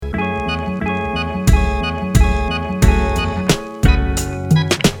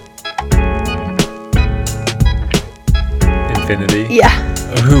Infinity. Yeah.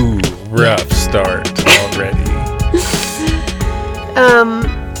 Ooh, rough start already.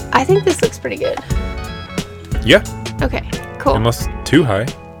 I think this looks pretty good. Yeah. Okay, cool. Unless too high.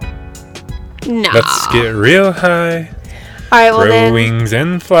 No. Let's get real high. Alright, well Grow then. wings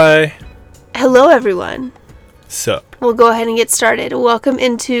and fly. Hello, everyone. Sup? We'll go ahead and get started. Welcome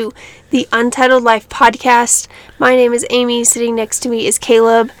into the Untitled Life podcast. My name is Amy. Sitting next to me is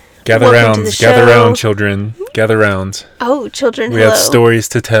Caleb. Gather Welcome rounds. to the Gather show. round, children. Gather round. Oh, children, We hello. have stories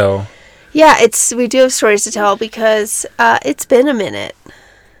to tell. Yeah, we do have stories to tell because it's been a minute.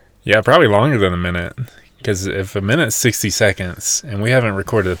 Yeah, probably longer than a minute. Because if a minute's 60 seconds, and we haven't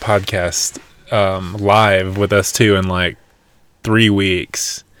recorded a podcast live with us two in like 3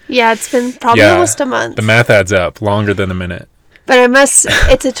 weeks. Yeah, it's been probably almost a month. The math adds up. Longer than a minute. But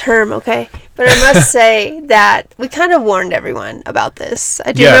it's a term, okay? But I must say that we kind of warned everyone about this.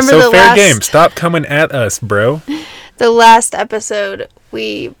 I do remember so fair game. Stop coming at us, bro. The last episode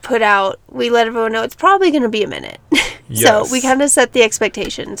we put out, we let everyone know it's probably going to be a minute. So we kind of set the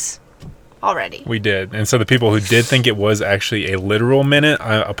expectations already. We did. And so the people who did think it was actually a literal minute,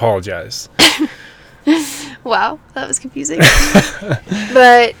 I apologize. Wow, that was confusing.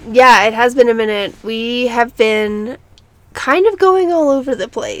 But yeah, it has been a minute. We have been kind of going all over the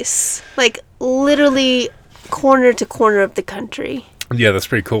place. Like literally corner to corner of the country. Yeah, that's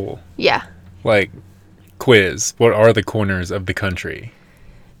pretty cool. Yeah. Like, quiz. What are the corners of the country?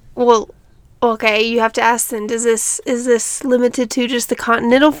 Well, okay, you have to ask then, is this limited to just the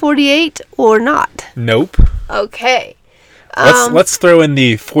continental 48 or not? Nope. Okay. Let's throw in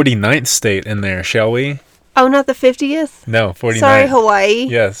the 49th state in there, shall we? Oh, not the 50th? No, 49th. Sorry, Hawaii.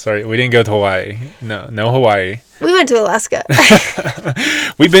 Yeah, sorry. We didn't go to Hawaii. No Hawaii. We went to Alaska.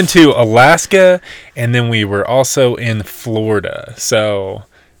 We've been to Alaska, and then we were also in Florida. So,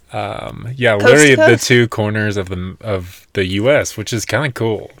 yeah, Coast literally to coast? the two corners of the U.S., which is kind of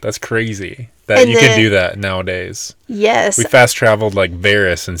cool. That's crazy that And you can do that nowadays. Yes. We fast traveled like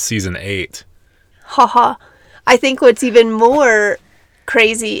Varys in season 8. Haha. I think what's even more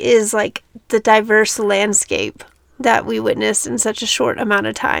crazy is like the diverse landscape that we witnessed in such a short amount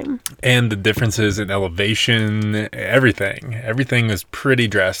of time. And the differences in elevation, everything. Everything was pretty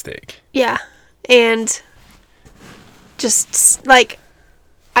drastic. Yeah. And just like,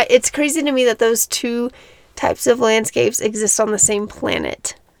 it's crazy to me that those two types of landscapes exist on the same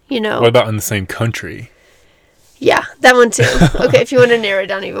planet, you know? What about in the same country? Yeah, that one too. Okay, if you want to narrow it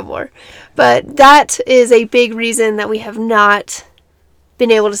down even more. But that is a big reason that we have not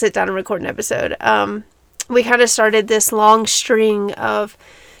been able to sit down and record an episode. We kind of started this long string of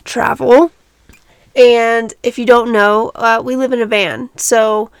travel. And if you don't know, we live in a van.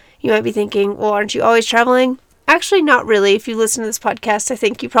 So you might be thinking, well, aren't you always traveling? Actually, not really. If you listen to this podcast, I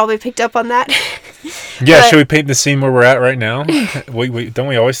think you probably picked up on that. Yeah, should we paint the scene where we're at right now? Don't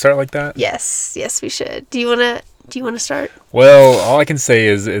we always start like that? Yes, we should. Do you want to start? Well, all I can say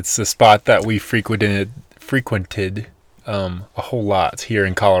is it's a spot that we frequented a whole lot here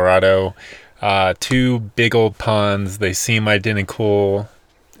in Colorado. 2 big old ponds. They seem identical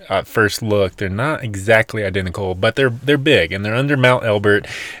at first look. They're not exactly identical, but they're big, and they're under Mount Elbert.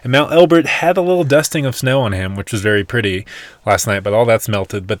 And Mount Elbert had a little dusting of snow on him, which was very pretty last night, but all that's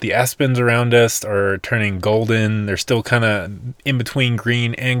melted. But the aspens around us are turning golden. They're still kind of in between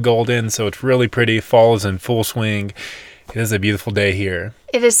green and golden, so it's really pretty. Fall is in full swing. It is a beautiful day here.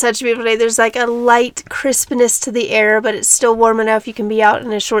 It is such a beautiful day. There's like a light crispness to the air, but it's still warm enough. You can be out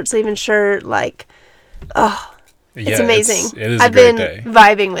in a short sleeve and shirt. Like, oh, it's amazing. It is I've a great been day.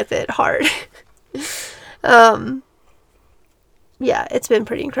 vibing with it hard. Yeah, it's been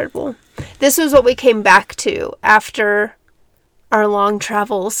pretty incredible. This was what we came back to after our long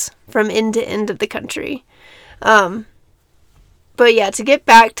travels from end to end of the country. But yeah, to get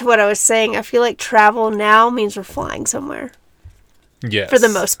back to what I was saying, I feel like travel now means we're flying somewhere. Yes. For the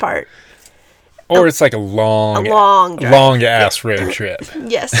most part. Or it's like a long ass road trip.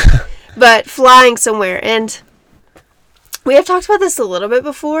 Yes. But flying somewhere. And we have talked about this a little bit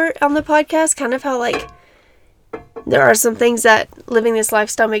before on the podcast, kind of how like there are some things that living this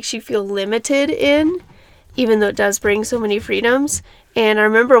lifestyle makes you feel limited in, even though it does bring so many freedoms. And I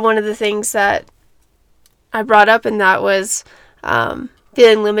remember one of the things that I brought up, and that was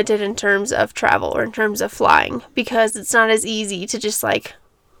feeling limited in terms of travel or in terms of flying, because it's not as easy to just like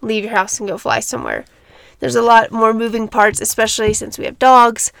leave your house and go fly somewhere. There's a lot more moving parts, especially since we have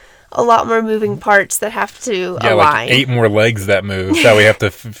dogs. A lot more moving parts that have to align. Like 8 more legs that move that we have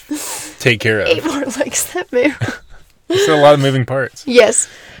to take care of. 8 more legs that move. It's a lot of moving parts. Yes.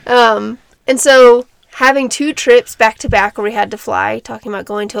 And so having 2 trips back to back where we had to fly, talking about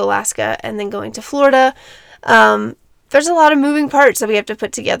going to Alaska and then going to Florida, there's a lot of moving parts that we have to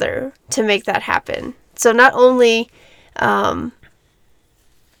put together to make that happen. So not only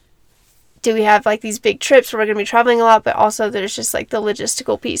do we have like these big trips where we're going to be traveling a lot, but also there's just like the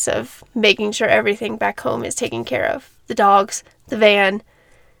logistical piece of making sure everything back home is taken care of. The dogs, the van.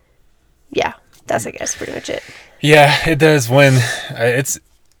 Yeah, that's, I guess, pretty much it. Yeah, it does. When it's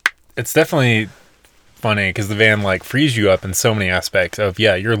definitely funny because the van like frees you up in so many aspects of,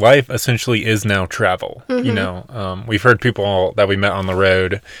 your life essentially is now travel. We've heard people that we met on the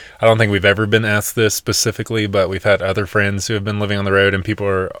road. I don't think we've ever been asked this specifically, but we've had other friends who have been living on the road, and people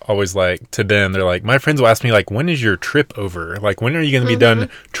are always like, to them, they're like, my friends will ask me like, when is your trip over? Like, when are you going to be done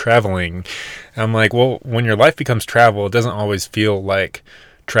traveling? And I'm like, well, when your life becomes travel, it doesn't always feel like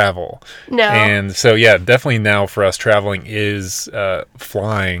travel. No. And so, definitely now for us, traveling is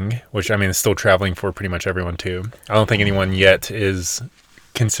flying, which I mean is still traveling for pretty much everyone too. I don't think anyone yet is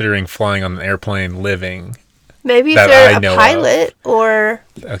considering flying on an airplane living. Maybe if they're a pilot or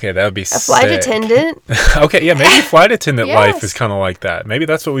okay, that would be a flight attendant. Okay, yeah, maybe flight attendant life is kind of like that. Maybe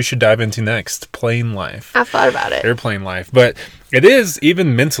that's what we should dive into next. Plane life. I've thought about it. Airplane life. But it is,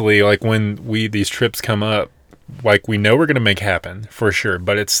 even mentally, like when these trips come up, like we know we're going to make happen for sure,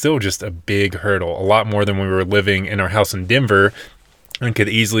 but it's still just a big hurdle, a lot more than when we were living in our house in Denver and could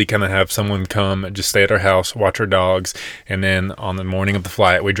easily kind of have someone come and just stay at our house, watch our dogs, and then on the morning of the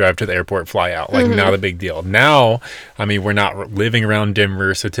flight, we drive to the airport, fly out. Like, not a big deal. Now, I mean, we're not living around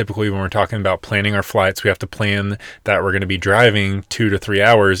Denver, so typically when we're talking about planning our flights, we have to plan that we're going to be driving 2 to 3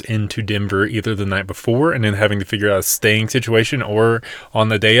 hours into Denver either the night before and then having to figure out a staying situation or on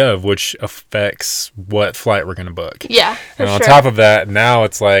the day of, which affects what flight we're going to book. Yeah, and on top of that, now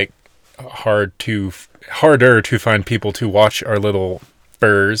it's like harder to find people to watch our little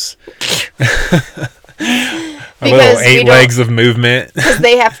furs. A little 8 legs of movement. Because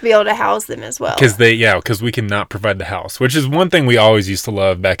they have to be able to house them as well. Because we cannot provide the house, which is one thing we always used to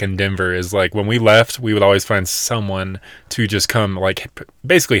love back in Denver, is like when we left, we would always find someone to just come like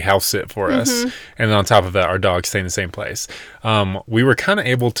basically house sit for us. And then on top of that, our dogs stay in the same place. We were kind of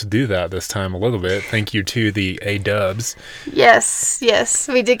able to do that this time a little bit. Thank you to the A-Dubs. Yes.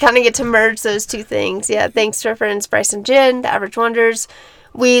 We did kind of get to merge those two things. Yeah, thanks to our friends Bryce and Jen, the Average Wonders.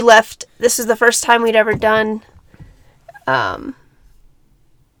 We left, this was the first time we'd ever done like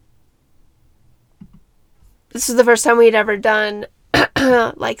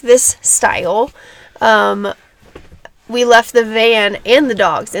this style. We left the van and the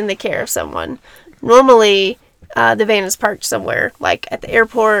dogs in the care of someone. Normally, the van is parked somewhere, like at the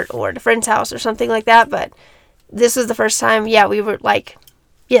airport or at a friend's house or something like that. But this was the first time, we were like,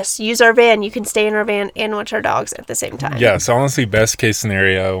 yes, use our van. You can stay in our van and watch our dogs at the same time. Yeah, so honestly, best case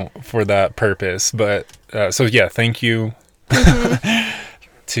scenario for that purpose. But, thank you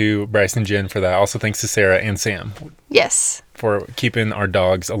to Bryce and Jen for that. Also, thanks to Sarah and Sam. Yes. For keeping our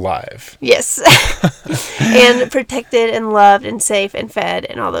dogs alive. Yes. And protected and loved and safe and fed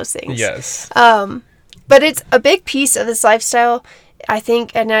and all those things. Yes. But it's a big piece of this lifestyle, I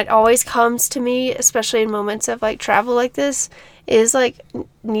think, and it always comes to me, especially in moments of like travel like this, is like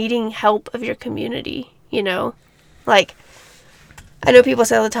needing help of your community, Like, I know people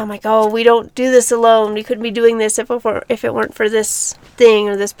say all the time, like, oh, we don't do this alone. We couldn't be doing this if it weren't for this thing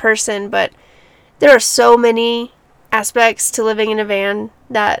or this person. But there are so many aspects to living in a van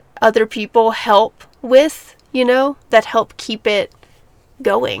that other people help with, that help keep it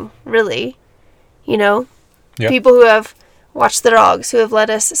going, really. Yep. People who have watched the dogs, who have let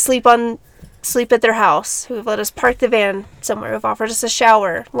us sleep at their house, who have let us park the van somewhere, who have offered us a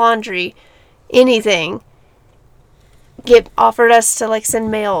shower, laundry, anything. Offered us to like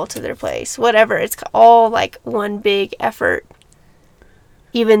send mail to their place, whatever. It's all like one big effort,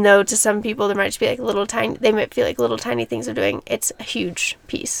 even though to some people there might just be like they might feel like little tiny things they're doing. It's a huge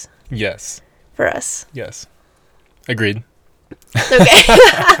piece. Yes. For us. Yes. Agreed. Okay.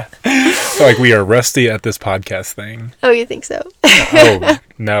 I feel like we are rusty at this podcast thing. Oh, you think so? Oh,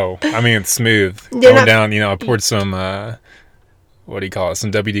 no. I mean, it's smooth. Going down, I poured some, what do you call it?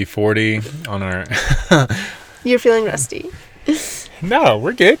 Some WD-40 on our... You're feeling rusty. No,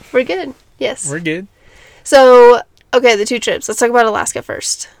 we're good. We're good. Yes. We're good. So, okay, the 2 trips. Let's talk about Alaska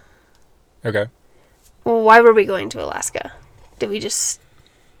first. Okay. Why were we going to Alaska? Did we just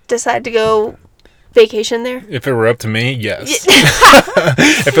decide to go vacation there? If it were up to me, yes.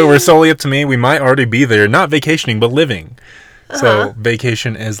 If it were solely up to me, we might already be there. Not vacationing, but living. So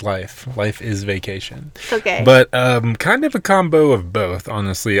vacation is life. Life is vacation. Okay. But kind of a combo of both,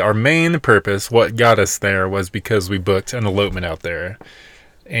 honestly. Our main purpose, what got us there, was because we booked an elopement out there.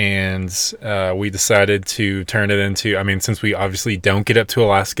 And we decided to turn it into, since we obviously don't get up to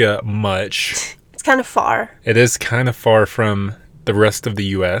Alaska much. It's kind of far. It is kind of far from the rest of the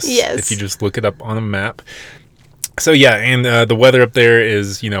U.S. Yes. If you just look it up on a map. So yeah, and the weather up there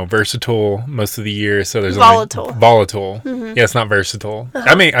is, versatile most of the year. So there's Volatile. Volatile. Yeah, it's not versatile.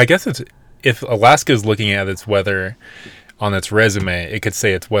 I mean, I guess if Alaska is looking at its weather on its resume, it could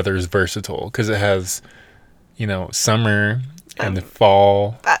say its weather is versatile because it has, summer and the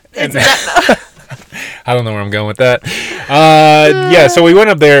fall. It's not, I don't know where I'm going with that. So we went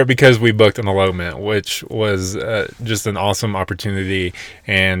up there because we booked an elopement, which was just an awesome opportunity.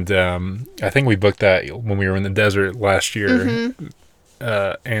 And I think we booked that when we were in the desert last year.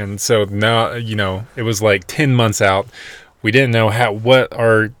 And so now, it was like 10 months out. We didn't know what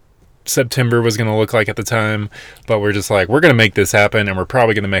our September was going to look like at the time, but we're just like, we're going to make this happen, and we're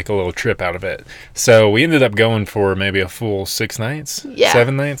probably going to make a little trip out of it. So we ended up going for maybe a full 6 nights,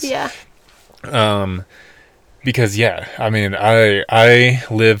 7 nights. Yeah. Because I mean, I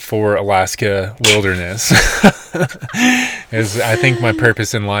live for Alaska wilderness. Is I think my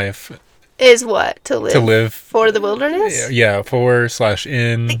purpose in life Is what? To live for the wilderness? Yeah,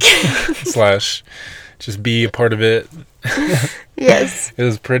 for/in/ just be a part of it. Yes. It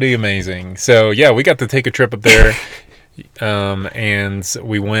was pretty amazing. So yeah, we got to take a trip up there. And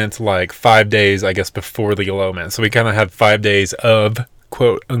we went like 5 days, I guess, before the elopement. So we kind of had 5 days of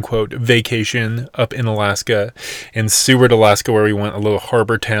quote unquote vacation up in Alaska, in Seward, Alaska, where we went, a little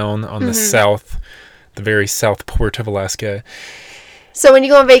harbor town on the very south port of Alaska. So when you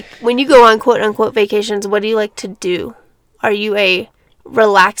go on quote unquote vacations, what do you like to do? Are you a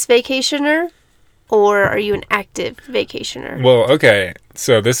relaxed vacationer, or are you an active vacationer? Well, okay.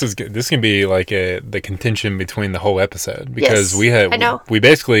 So this can be like the contention between the whole episode, because we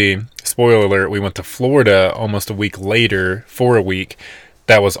basically, spoiler alert, we went to Florida almost a week later for a week.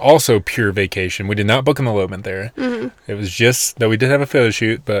 That was also pure vacation. We did not book an elopement there. It was just that we did have a photo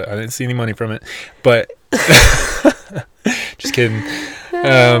shoot, but I didn't see any money from it. But just kidding.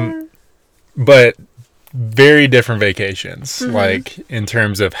 But very different vacations, like in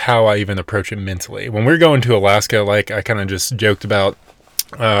terms of how I even approach it mentally. When we're going to Alaska, like I kind of just joked about,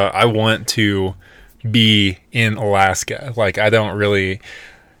 I want to be in Alaska. Like I don't really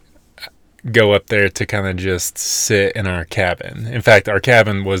go up there to kind of just sit in our cabin. In fact, our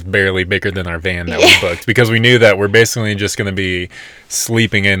cabin was barely bigger than our van that we booked, because we knew that we're basically just going to be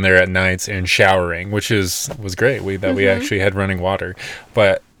sleeping in there at nights and showering, which was great. We actually had running water.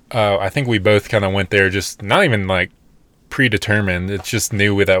 But I think we both kind of went there just not even like predetermined. It's just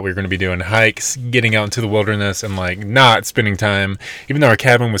knew that we were going to be doing hikes, getting out into the wilderness, and like not spending time. Even though our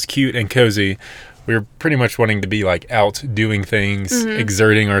cabin was cute and cozy, we were pretty much wanting to be like out doing things,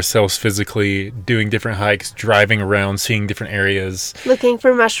 exerting ourselves physically, doing different hikes, driving around, seeing different areas, looking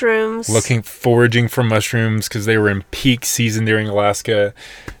for mushrooms, foraging for mushrooms, because they were in peak season during Alaska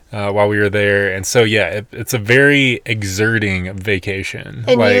while we were there. And so it's a very exerting vacation.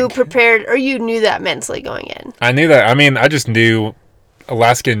 And you prepared, or you knew that mentally going in? I knew that. I mean, I just knew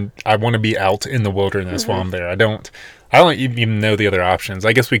Alaska. I want to be out in the wilderness while I'm there. I don't even know the other options.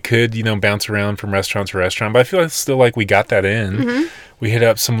 I guess we could, bounce around from restaurant to restaurant, but I feel still like we got that in. We hit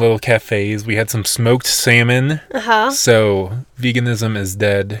up some little cafes. We had some smoked salmon. So veganism is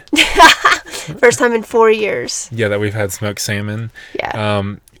dead. First time in 4 years. Yeah, that we've had smoked salmon.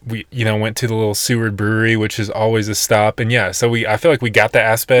 Yeah. We, went to the little Seward Brewery, which is always a stop. And so I feel like we got that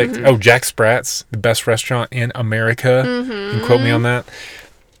aspect. Oh, Jack Sprat's, the best restaurant in America. And quote me on that.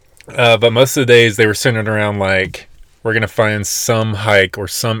 But most of the days they were centered around like, we're going to find some hike or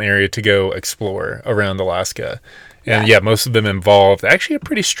some area to go explore around Alaska. And most of them involved actually a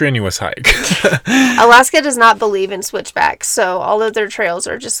pretty strenuous hike. Alaska does not believe in switchbacks, so all of their trails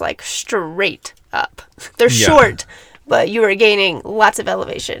are just like straight up. They're short, but you are gaining lots of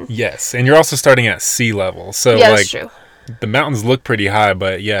elevation. Yes, and you're also starting at sea level. So that's true. The mountains look pretty high,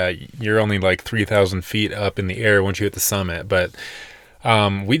 but you're only like 3,000 feet up in the air once you hit the summit. But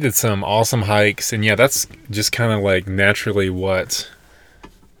we did some awesome hikes, and that's just kind of like naturally what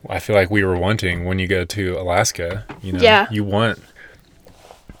I feel like we were wanting when you go to Alaska. You want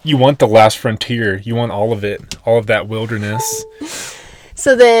the last frontier. You want all of it, all of that wilderness.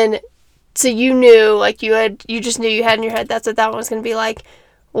 So you knew, like you just knew you had in your head that's what that one was going to be like.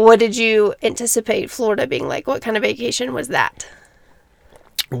 What did you anticipate Florida being like? What kind of vacation was that?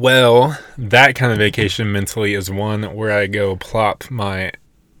 Well, that kind of vacation mentally is one where I go plop my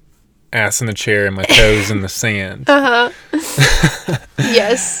ass in the chair and my toes in the sand.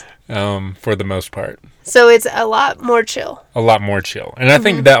 Yes. For the most part. So it's a lot more chill. A lot more chill. And I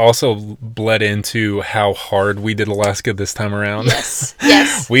think that also bled into how hard we did Alaska this time around. Yes.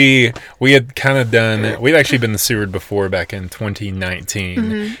 Yes. We had kind of done, we'd actually been to Seward before back in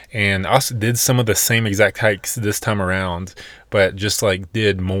 2019 and also did some of the same exact hikes this time around, but just like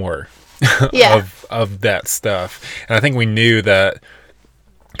did more of that stuff. And I think we knew that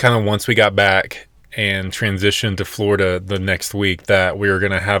kind of once we got back and transitioned to Florida the next week that we were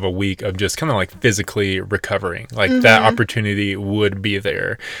going to have a week of just kind of like physically recovering. Like that opportunity would be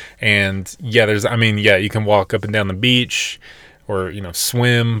there. And yeah, you can walk up and down the beach or,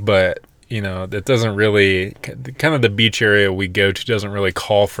 swim, but that doesn't really, kind of the beach area we go to doesn't really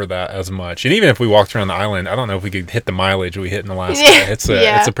call for that as much. And even if we walked around the island, I don't know if we could hit the mileage we hit in Alaska. It's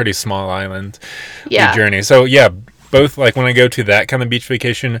a pretty small island journey. So yeah, both like when I go to that kind of beach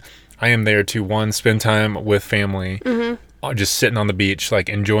vacation, I am there to, one, spend time with family, just sitting on the beach, like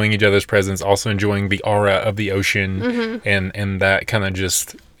enjoying each other's presence, also enjoying the aura of the ocean, and that kind of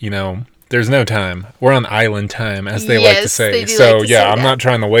just, there's no time. We're on island time, as they like to say. So, like I'm not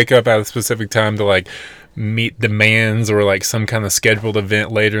trying to wake up at a specific time to, like, meet demands or, like, some kind of scheduled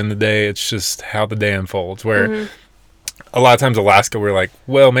event later in the day. It's just how the day unfolds, where a lot of times Alaska, we're like,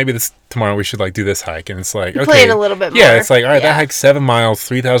 well, maybe tomorrow we should like do this hike, and it's like, okay, plan a little bit more. Yeah, it's like, all right, that hike's 7 miles,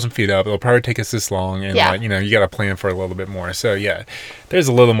 3,000 feet up. It'll probably take us this long, and like, you got to plan for a little bit more. So yeah, there's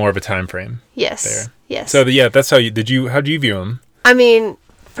a little more of a time frame. Yes. There. Yes. So that's how did you view them? I mean,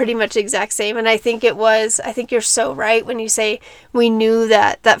 pretty much exact same, and I think you're so right when you say we knew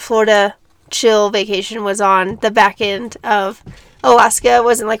that Florida chill vacation was on the back end of Alaska. It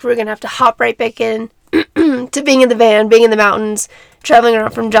wasn't like we were gonna have to hop right back in to being in the van, being in the mountains, traveling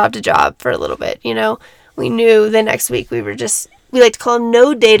around from job to job for a little bit, We knew the next week we like to call them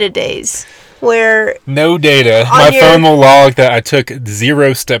no data days, where... No data. My phone will log that I took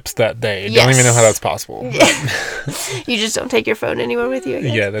 0 steps that day. Yes. Don't even know how that's possible. You just don't take your phone anywhere with you, I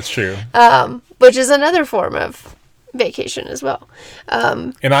guess. Yeah, that's true. Which is another form of vacation as well.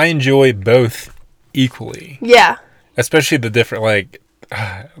 And I enjoy both equally. Yeah. Especially the different, like...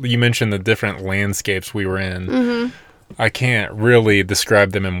 You mentioned the different landscapes we were in. I can't really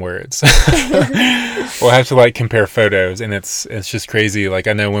describe them in words. We'll have to like compare photos, and it's just crazy. Like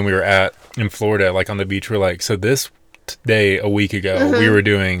I know when we were in Florida, like on the beach, we're like, so this day a week ago, we were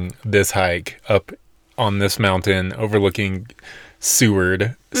doing this hike up on this mountain overlooking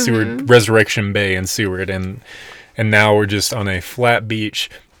Seward, Resurrection Bay in Seward, and now we're just on a flat beach,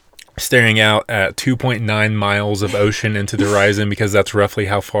 staring out at 2.9 miles of ocean into the horizon, because that's roughly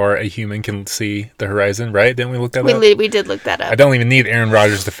how far a human can see the horizon, right? Didn't we look that up? We did look that up. I don't even need Aaron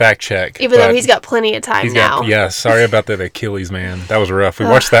Rodgers to fact check. Even though he's got plenty of time now. Sorry about that Achilles, man. That was rough. We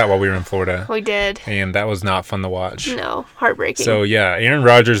watched that while we were in Florida. We did. And that was not fun to watch. No, heartbreaking. So, yeah, Aaron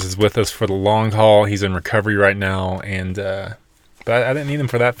Rodgers is with us for the long haul. He's in recovery right now, and... but I didn't need him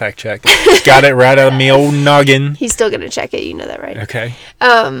for that fact check. Got it right out of me old noggin. He's still going to check it. You know that, right? Okay.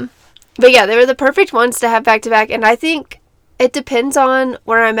 But yeah, they were the perfect ones to have back to back. And I think it depends on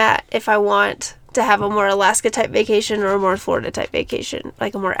where I'm at. If I want to have a more Alaska type vacation or a more Florida type vacation,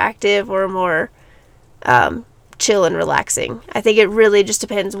 like a more active or a more chill and relaxing. I think it really just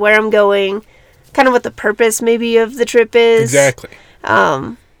depends where I'm going, kind of what the purpose maybe of the trip is. Exactly.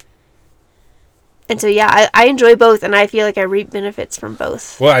 And so, yeah, I enjoy both, and I feel like I reap benefits from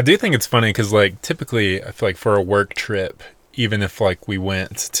both. Well, I do think it's funny because, like, typically, I feel like for a work trip, even if, like, we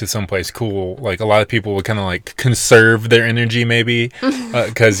went to someplace cool, like, a lot of people would kind of, like, conserve their energy, maybe.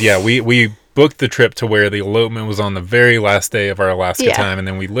 Because, we booked the trip to where the elopement was on the very last day of our Alaska time, and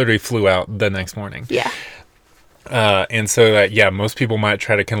then we literally flew out the next morning. Yeah. And so most people might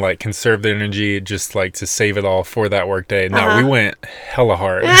try to kind of like conserve their energy, just like to save it all for that work day. No, we went hella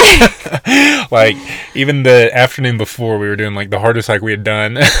hard. Like even the afternoon before, we were doing like the hardest hike we had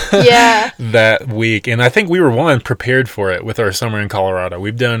done that week. And I think we were prepared for it with our summer in Colorado.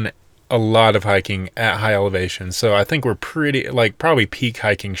 We've done a lot of hiking at high elevation. So I think we're pretty like probably peak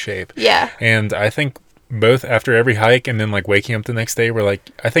hiking shape. Yeah. And I think both after every hike and then like waking up the next day, we're like,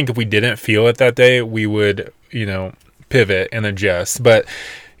 I think if we didn't feel it that day, we would, pivot and adjust. But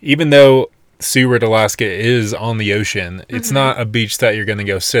even though Seward, Alaska is on the ocean, it's not a beach that you're going to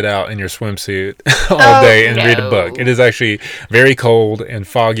go sit out in your swimsuit all day and read a book. It is actually very cold and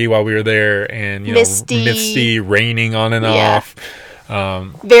foggy while we were there, and misty, raining on and off.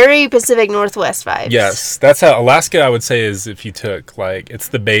 Very Pacific Northwest vibes. Yes, that's how Alaska, I would say, is if you took, like, it's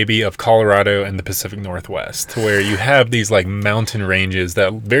the baby of Colorado and the Pacific Northwest, to where you have these, like, mountain ranges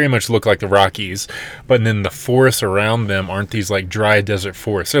that very much look like the Rockies, but then the forests around them aren't these, like, dry desert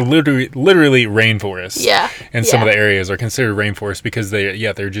forests. They're literally rainforests. Yeah. And some of the areas are considered rainforests because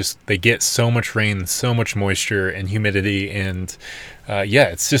they get so much rain, so much moisture and humidity, and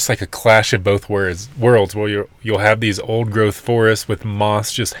it's just like a clash of both worlds where you'll have these old growth forests with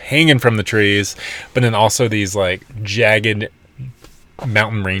moss just hanging from the trees, but then also these like jagged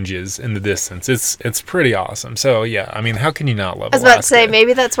mountain ranges in the distance. It's pretty awesome. So yeah, I mean, how can you not love Alaska? I was about to say,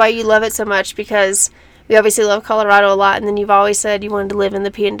 maybe that's why you love it so much, because we obviously love Colorado a lot, and then you've always said you wanted to live in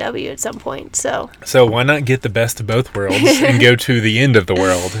the PNW at some point. So why not get the best of both worlds and go to the end of the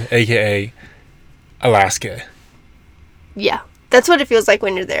world, aka Alaska? Yeah. That's what it feels like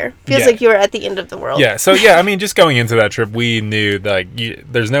when you're there. Feels like you're at the end of the world. Yeah, so yeah, I mean, just going into that trip, we knew that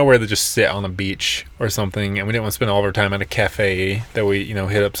there's nowhere to just sit on a beach or something, and we didn't want to spend all of our time at a cafe that we,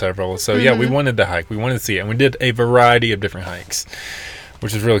 hit up several. So yeah, we wanted to hike. We wanted to see it, and we did a variety of different hikes,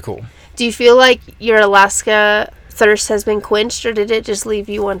 which is really cool. Do you feel like your Alaska thirst has been quenched, or did it just leave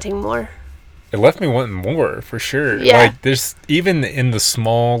you wanting more? It left me wanting more, for sure. Yeah. Like, there's, even in the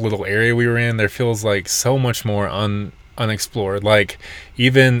small little area we were in, there feels like so much more unexplored. Like,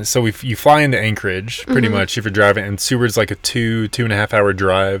 even so, you fly into Anchorage pretty much if you're driving, and Seward's like a 2.5 hour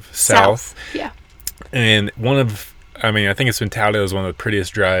drive south. Yeah. And I think it's been touted as one of the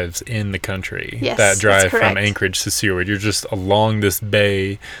prettiest drives in the country. Yes, that drive that's correct. from Anchorage to Seward. You're just along this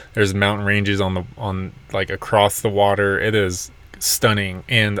bay. There's mountain ranges on like across the water. It is stunning.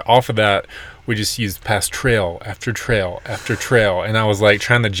 And off of that, we just used past trail after trail after trail, and I was like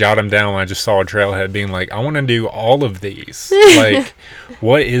trying to jot them down when I just saw a trailhead, being like, I want to do all of these. Like,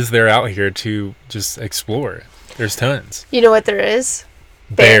 what is there out here to just explore? There's tons. You know what there is?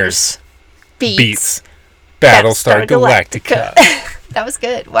 Bears. Beats. Battlestar Galactica. That was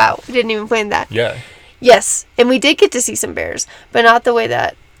good. Wow, we didn't even plan that. Yeah. Yes, and we did get to see some bears, but not the way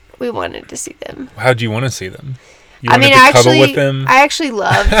that we wanted to see them. How do you want to see them? You I wanted mean, to cuddle with them? I actually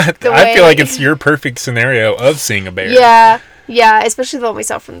love the way... I feel like it's your perfect scenario of seeing a bear. Yeah, especially the one we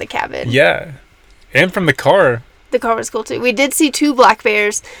saw from the cabin. Yeah, and from the car. The car was cool, too. We did see 2 black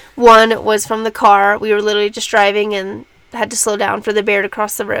bears. One was from the car. We were literally just driving and had to slow down for the bear to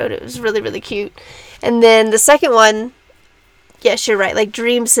cross the road. It was really, really cute. And then the second one, yes, you're right, like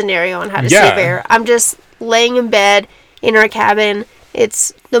dream scenario on how to see a bear. I'm just laying in bed in our cabin.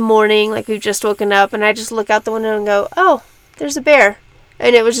 It's the morning, like we've just woken up, and I just look out the window and go, oh, there's a bear.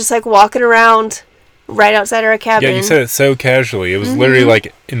 And it was just like walking around right outside our cabin. Yeah, you said it so casually. It was literally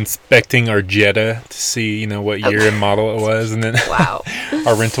like inspecting our Jetta to see, what year and model it was, and then wow,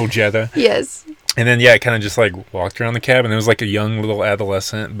 our rental Jetta. Yes. And then it kind of just like walked around the cabin. It was like a young little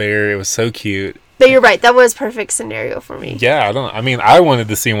adolescent bear. It was so cute. But you're right, that was perfect scenario for me. Yeah, I wanted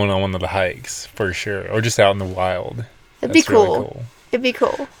to see one on one of the hikes for sure, or just out in the wild. It'd be cool. Really cool. It'd be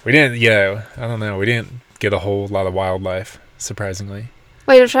cool. We didn't, I don't know. We didn't get a whole lot of wildlife, surprisingly.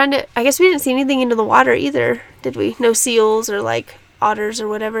 Wait, I guess we didn't see anything into the water either, did we? No seals or like otters or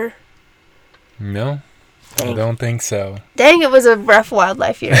whatever? No, dang. I don't think so. Dang, it was a rough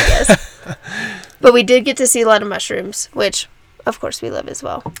wildlife year, I guess. But we did get to see a lot of mushrooms, which, of course, we love as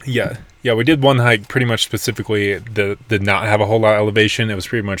well. Yeah, we did one hike pretty much specifically that did not have a whole lot of elevation. It was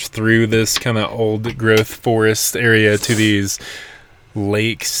pretty much through this kind of old growth forest area to these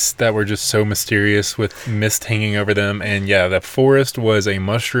lakes that were just so mysterious with mist hanging over them. And the forest was a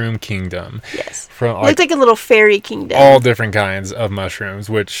mushroom kingdom. Yes. Looked like a little fairy kingdom. All different kinds of mushrooms,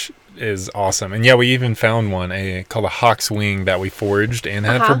 which is awesome. And we even found one called a hawk's wing that we foraged and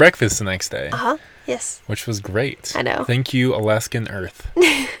had for breakfast the next day. Yes. Which was great. I know. Thank you, Alaskan Earth.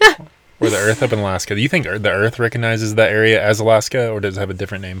 Or the Earth up in Alaska. Do you think the Earth recognizes that area as Alaska, or does it have a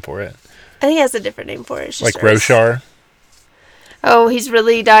different name for it? I think it has a different name for it. It's just like Roshar? Oh, he's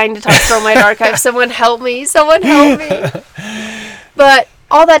really dying to talk Stormlight Archive. Someone help me. Someone help me. But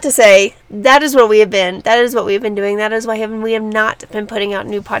all that to say, that is where we have been. That is what we've been doing. That is why we have not been putting out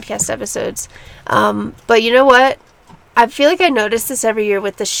new podcast episodes. But you know what? I feel like I notice this every year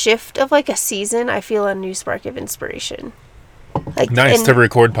with the shift of like a season. I feel a new spark of inspiration. Nice to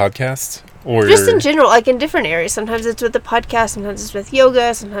record podcasts, or just in general, like in different areas. Sometimes it's with the podcast. Sometimes it's with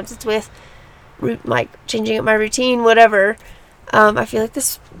yoga. Sometimes it's with changing up my routine. Whatever. I feel like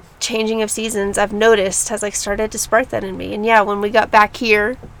this changing of seasons I've noticed has started to spark that in me. And when we got back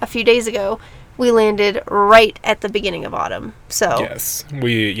here a few days ago, we landed right at the beginning of autumn. So yes,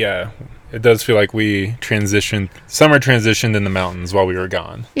 It does feel like we summer transitioned in the mountains while we were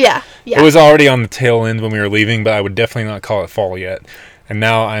gone. Yeah. It was already on the tail end when we were leaving, but I would definitely not call it fall yet. And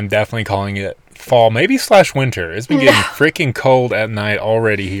now I'm definitely calling it fall, maybe /winter. It's been getting freaking cold at night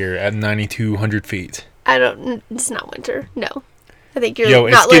already here at 9,200 feet. It's not winter. No. I think you're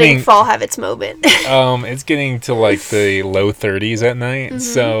not letting fall have its moment. It's getting to like the low 30s at night.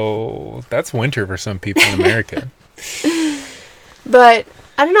 So that's winter for some people in America. But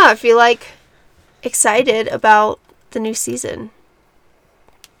I don't know. I feel like excited about the new season.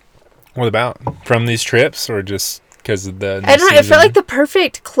 What about from these trips or just because of the new I don't know. It season? felt like the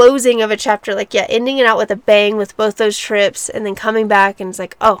perfect closing of a chapter. Like, ending it out with a bang with both those trips and then coming back and it's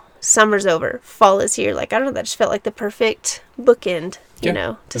like, oh, summer's over. Fall is here. Like, I don't know. That just felt like the perfect bookend,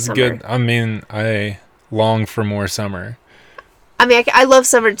 to summer. Good. I mean, I long for more summer. I mean, I love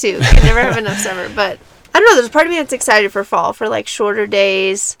summer too. I can never have enough summer. But I don't know. There's a part of me that's excited for fall, for like shorter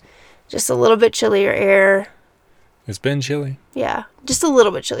days, just a little bit chillier air. It's been chilly. Yeah, just a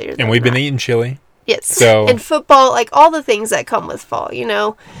little bit chillier. And we've been eating chili. Yes. So, and football, like all the things that come with fall,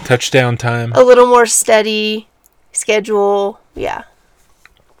 Touchdown time. A little more steady schedule. Yeah.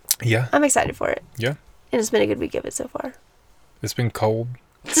 Yeah. I'm excited for it. Yeah. And it's been a good week of it so far. It's been cold.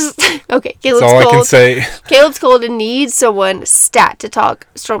 Okay, Caleb's That's all cold. I can say. Caleb's cold and needs someone stat to talk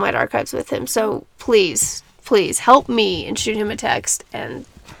Stormlight Archives with him. So please help me and shoot him a text and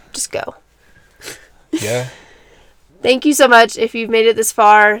just go. Yeah. Thank you so much if you've made it this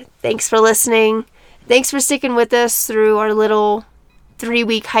far. Thanks for listening. Thanks for sticking with us through our little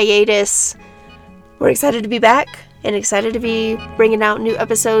 3-week hiatus. We're excited to be back and excited to be bringing out new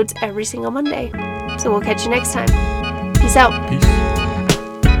episodes every single Monday. So we'll catch you next time. Peace out. Peace.